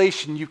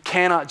 Translation: you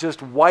cannot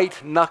just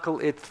white knuckle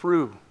it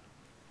through.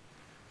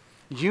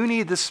 You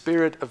need the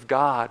Spirit of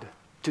God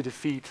to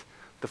defeat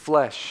the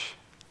flesh.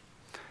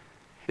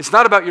 It's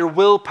not about your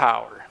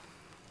willpower.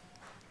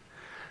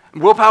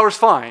 Willpower's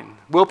fine.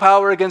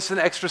 Willpower against an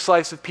extra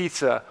slice of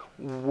pizza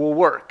will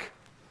work.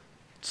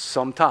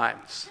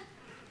 Sometimes.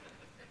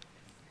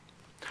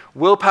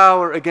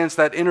 Willpower against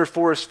that inner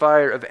forest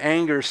fire of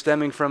anger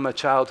stemming from a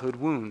childhood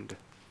wound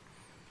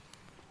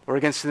or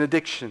against an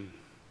addiction.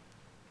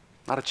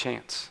 Not a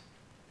chance.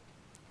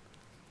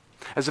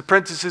 As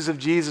apprentices of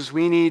Jesus,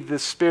 we need the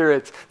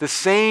Spirit, the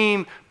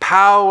same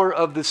power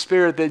of the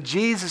Spirit that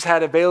Jesus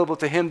had available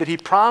to him that he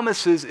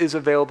promises is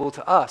available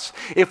to us.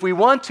 If we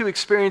want to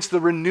experience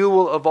the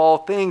renewal of all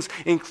things,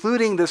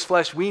 including this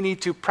flesh, we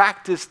need to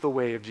practice the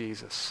way of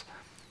Jesus.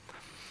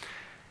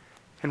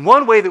 And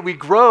one way that we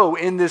grow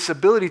in this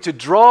ability to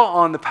draw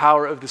on the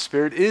power of the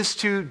Spirit is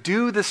to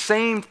do the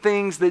same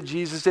things that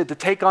Jesus did, to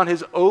take on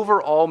his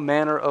overall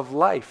manner of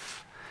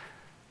life.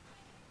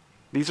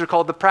 These are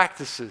called the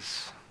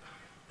practices.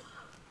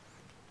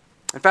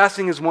 And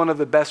fasting is one of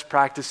the best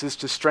practices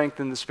to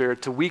strengthen the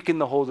spirit, to weaken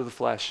the hold of the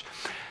flesh.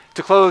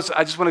 To close,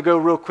 I just want to go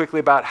real quickly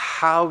about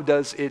how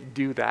does it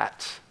do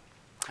that?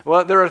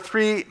 Well, there are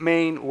three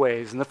main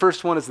ways, and the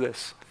first one is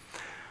this.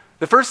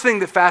 The first thing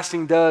that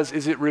fasting does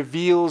is it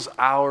reveals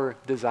our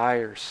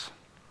desires.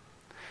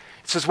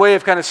 It's this way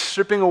of kind of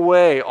stripping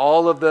away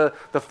all of the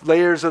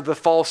layers of the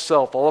false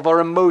self, all of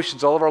our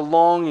emotions, all of our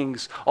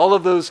longings, all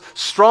of those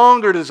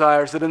stronger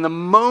desires that in the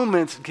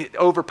moment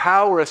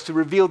overpower us to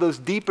reveal those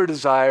deeper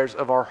desires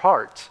of our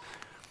heart.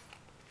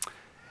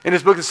 In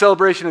his book, The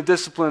Celebration of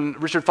Discipline,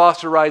 Richard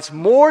Foster writes,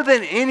 "More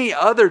than any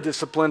other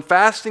discipline,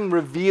 fasting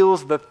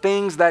reveals the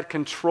things that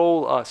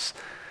control us."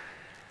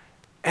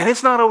 And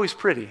it's not always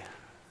pretty.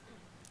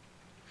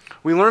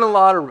 We learn a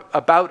lot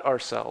about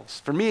ourselves.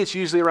 For me, it's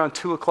usually around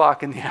 2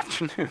 o'clock in the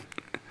afternoon.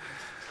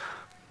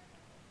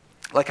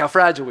 Like how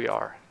fragile we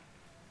are.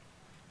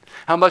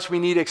 How much we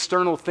need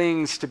external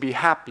things to be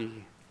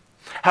happy.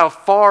 How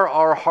far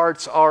our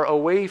hearts are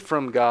away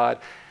from God.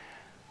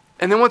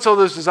 And then once all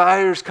those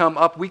desires come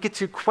up, we get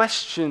to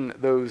question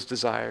those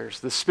desires.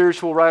 The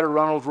spiritual writer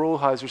Ronald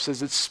Rolheiser says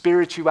that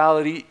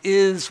spirituality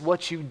is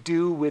what you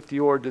do with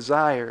your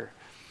desire.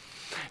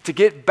 To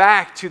get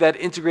back to that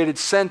integrated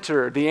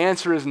center, the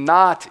answer is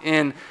not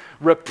in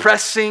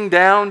repressing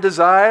down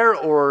desire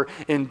or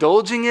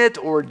indulging it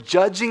or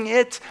judging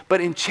it,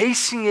 but in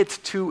chasing it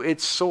to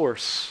its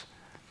source.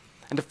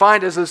 And to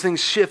find as those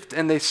things shift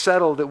and they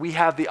settle that we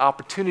have the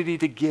opportunity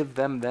to give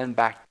them then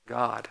back to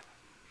God.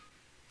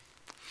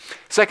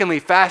 Secondly,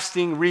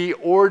 fasting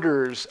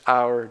reorders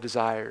our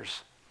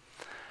desires.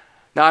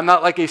 Now, I'm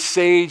not like a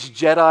sage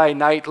Jedi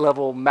Knight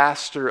level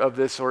master of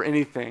this or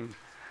anything.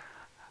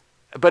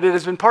 But it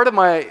has been part of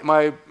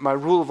my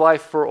rule of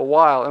life for a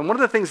while. And one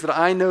of the things that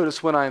I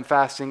notice when I'm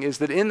fasting is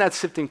that in that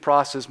sifting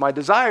process, my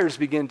desires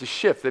begin to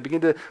shift. They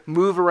begin to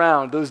move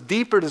around. Those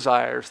deeper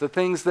desires, the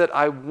things that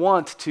I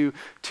want to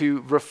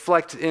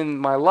reflect in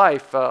my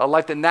life, a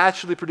life that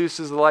naturally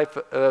produces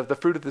the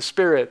fruit of the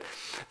Spirit,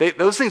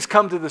 those things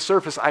come to the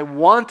surface. I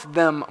want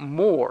them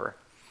more.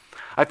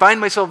 I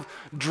find myself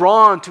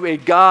drawn to a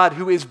God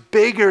who is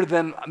bigger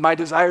than my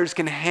desires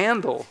can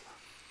handle.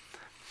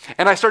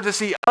 And I start to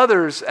see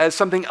others as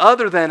something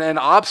other than an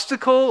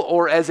obstacle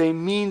or as a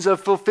means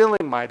of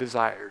fulfilling my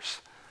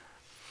desires.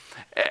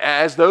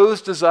 As those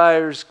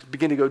desires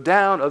begin to go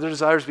down, other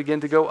desires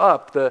begin to go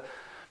up. The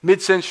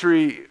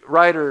mid-century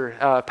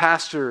writer,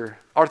 pastor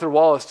Arthur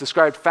Wallace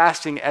described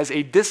fasting as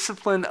a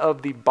discipline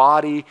of the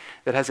body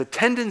that has a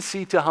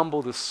tendency to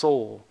humble the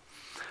soul.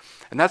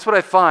 And that's what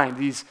I find,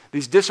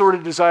 these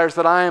disordered desires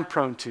that I am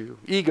prone to,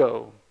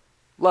 ego,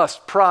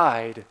 lust,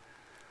 pride,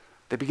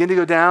 they begin to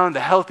go down. The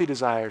healthy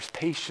desires,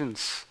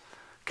 patience,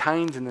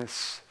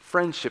 kindness,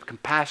 friendship,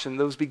 compassion,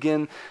 those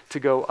begin to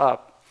go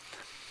up.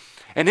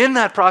 And in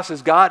that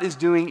process, God is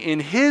doing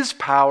in his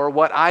power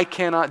what I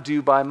cannot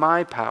do by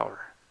my power.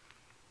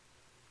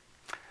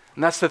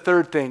 And that's the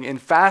third thing. In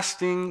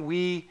fasting,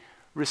 we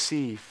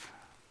receive.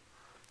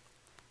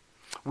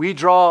 We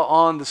draw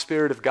on the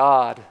Spirit of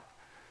God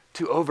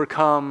to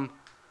overcome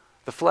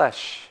the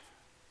flesh.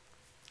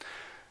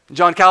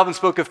 John Calvin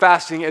spoke of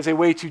fasting as a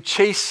way to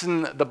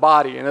chasten the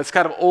body. And that's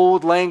kind of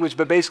old language,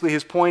 but basically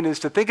his point is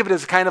to think of it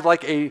as kind of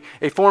like a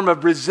form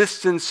of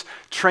resistance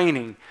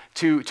training,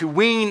 to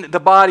wean the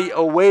body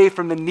away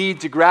from the need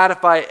to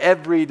gratify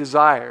every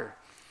desire.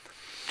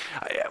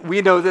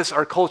 We know this,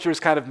 our culture is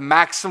kind of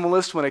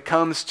maximalist when it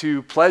comes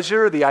to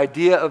pleasure. The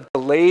idea of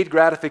delayed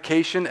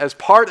gratification as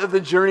part of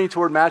the journey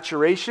toward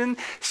maturation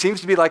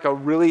seems to be like a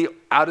really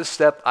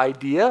out-of-step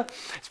idea.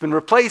 It's been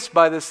replaced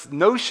by this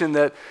notion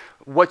that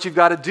what you've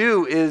got to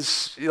do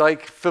is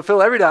like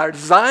fulfill every desire.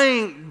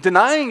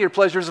 Denying your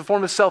pleasure is a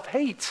form of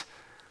self-hate.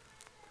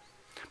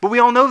 But we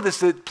all know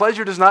this, that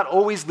pleasure does not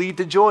always lead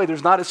to joy.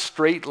 There's not a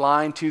straight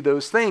line to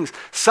those things.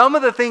 Some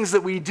of the things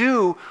that we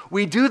do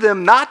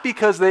them not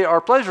because they are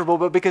pleasurable,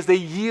 but because they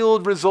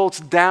yield results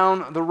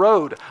down the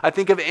road. I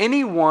think of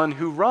anyone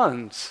who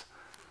runs.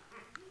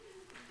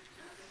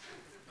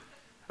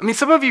 I mean,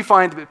 some of you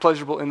find it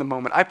pleasurable in the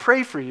moment. I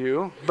pray for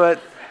you, but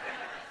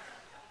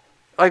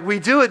like we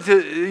do it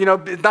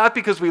to, not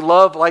because we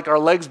love like our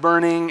legs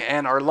burning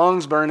and our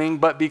lungs burning,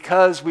 but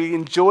because we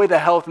enjoy the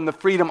health and the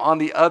freedom on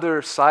the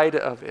other side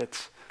of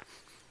it.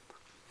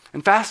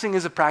 And fasting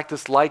is a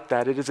practice like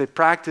that. It is a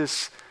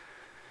practice,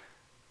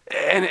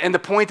 and the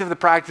point of the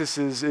practice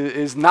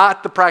is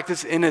not the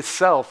practice in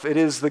itself. It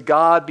is the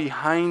God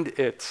behind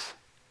it.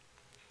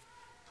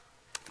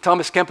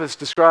 Thomas Kempis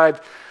described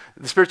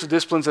the spiritual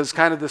disciplines as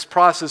kind of this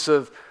process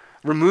of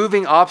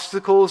removing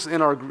obstacles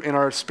in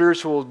our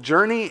spiritual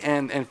journey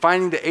and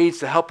finding the aids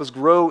to help us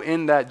grow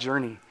in that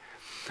journey.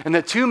 And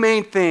the two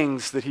main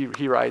things that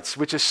he writes,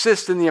 which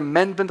assist in the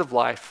amendment of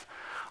life,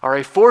 are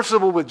a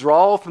forcible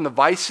withdrawal from the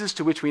vices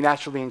to which we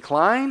naturally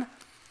incline,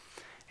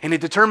 and a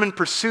determined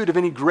pursuit of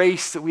any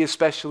grace that we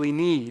especially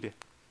need.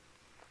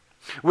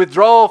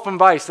 Withdrawal from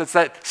vice, that's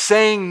that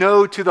saying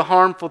no to the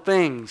harmful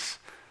things.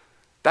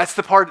 That's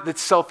the part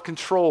that's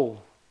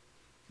self-control.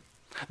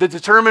 The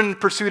determined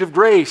pursuit of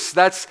grace,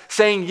 that's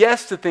saying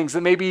yes to things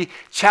that may be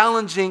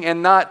challenging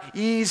and not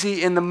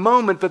easy in the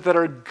moment, but that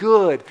are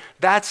good.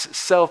 That's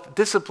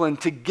self-discipline.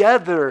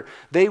 Together,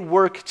 they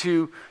work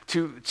to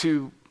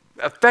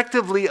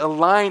effectively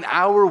align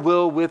our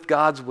will with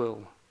God's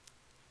will.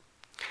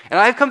 And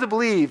I've come to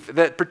believe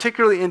that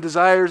particularly in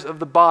desires of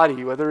the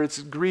body, whether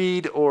it's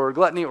greed or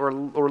gluttony or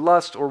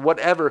lust or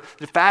whatever,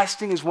 that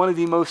fasting is one of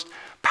the most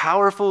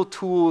powerful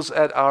tools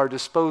at our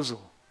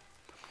disposal.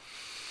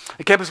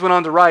 And Kempis went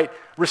on to write,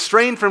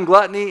 "Restrain from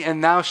gluttony,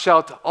 and thou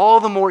shalt all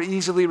the more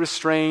easily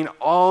restrain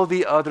all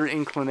the other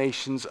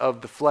inclinations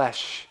of the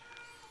flesh."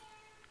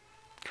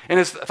 And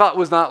his thought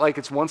was not like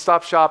it's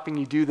one-stop shopping,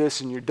 you do this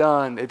and you're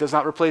done. It does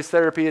not replace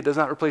therapy, it does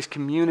not replace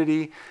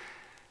community,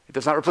 it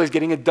does not replace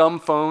getting a dumb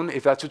phone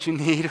if that's what you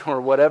need or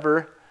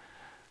whatever.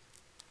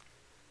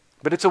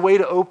 But it's a way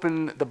to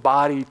open the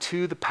body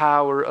to the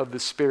power of the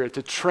Spirit,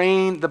 to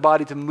train the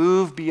body to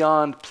move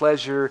beyond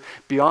pleasure,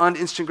 beyond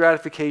instant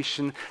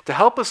gratification, to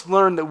help us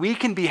learn that we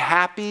can be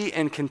happy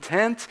and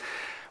content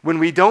when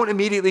we don't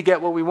immediately get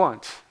what we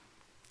want.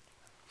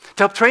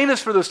 To help train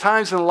us for those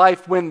times in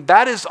life when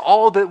that is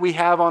all that we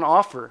have on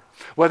offer,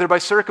 whether by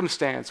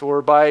circumstance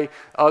or by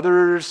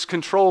others'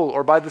 control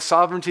or by the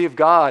sovereignty of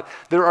God.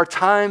 There are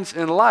times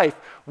in life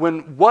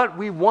when what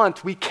we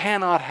want we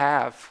cannot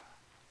have.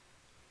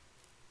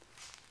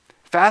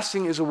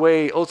 Fasting is a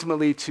way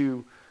ultimately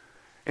to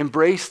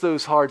embrace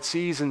those hard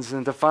seasons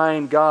and to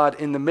find God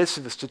in the midst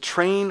of us, to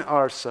train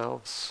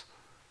ourselves.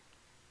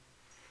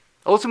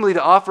 Ultimately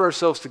to offer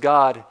ourselves to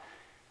God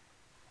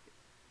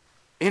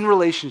in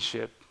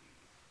relationship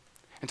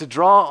and to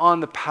draw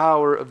on the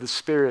power of the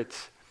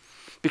Spirit,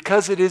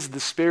 because it is the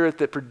Spirit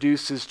that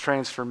produces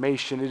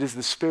transformation. It is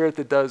the Spirit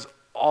that does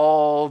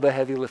all the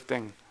heavy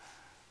lifting.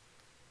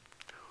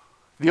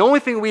 The only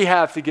thing we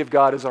have to give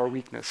God is our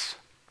weakness.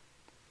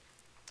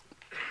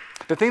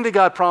 The thing that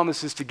God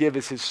promises to give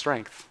is his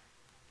strength.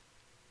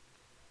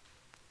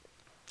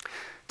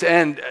 To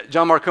end,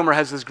 John Mark Comer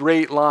has this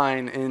great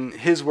line in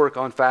his work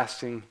on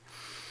fasting.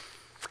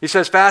 He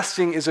says,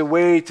 "Fasting is a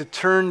way to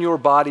turn your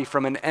body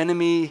from an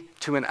enemy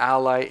to an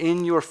ally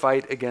in your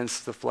fight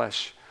against the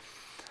flesh."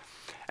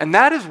 And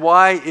that is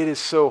why it is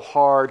so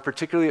hard,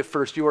 particularly at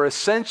first. You are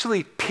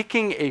essentially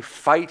picking a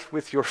fight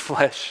with your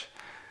flesh.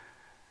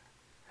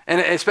 And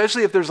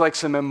especially if there's like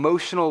some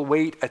emotional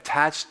weight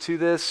attached to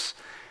this,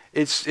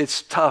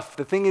 it's tough.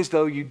 The thing is,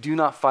 though, you do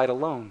not fight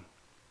alone.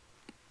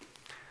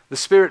 The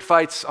Spirit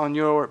fights on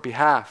your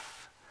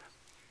behalf.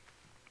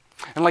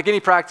 And like any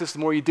practice, the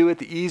more you do it,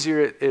 the easier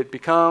it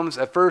becomes.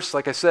 At first,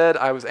 like I said,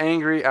 I was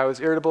angry, I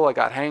was irritable, I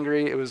got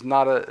hangry. It was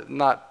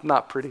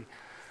not pretty.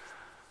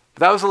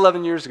 But that was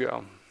 11 years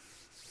ago.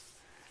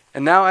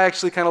 And now I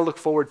actually kind of look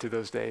forward to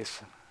those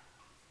days.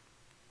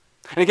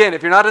 And again,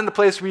 if you're not in the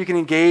place where you can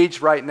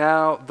engage right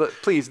now,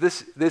 please,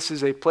 this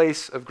is a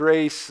place of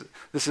grace.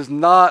 This is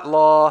not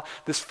law.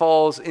 This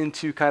falls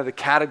into kind of the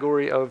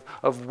category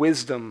of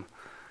wisdom.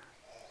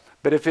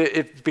 But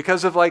if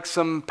because of like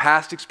some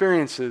past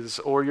experiences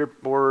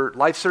or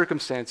life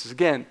circumstances,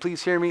 again,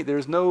 please hear me.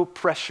 There's no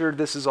pressure.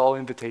 This is all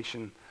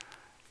invitation.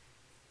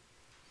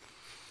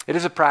 It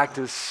is a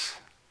practice.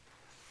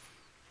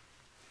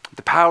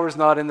 The power is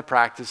not in the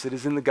practice. It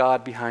is in the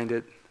God behind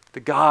it. The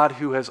God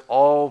who has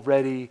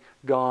already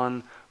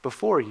gone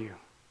before you.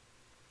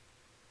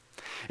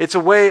 It's a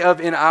way of,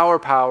 in our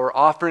power,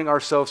 offering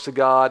ourselves to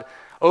God,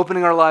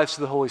 opening our lives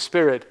to the Holy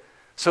Spirit,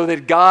 so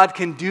that God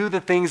can do the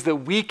things that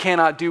we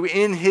cannot do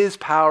in his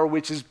power,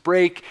 which is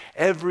break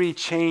every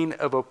chain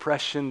of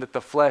oppression that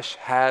the flesh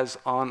has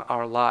on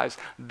our lives.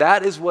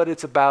 That is what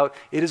it's about.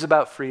 It is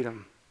about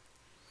freedom.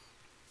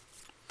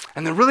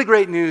 And the really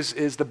great news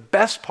is, the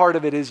best part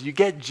of it is, you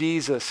get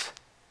Jesus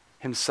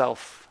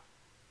himself.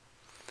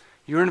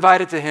 You're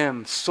invited to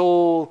him,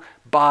 soul,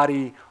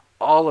 body,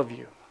 all of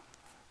you.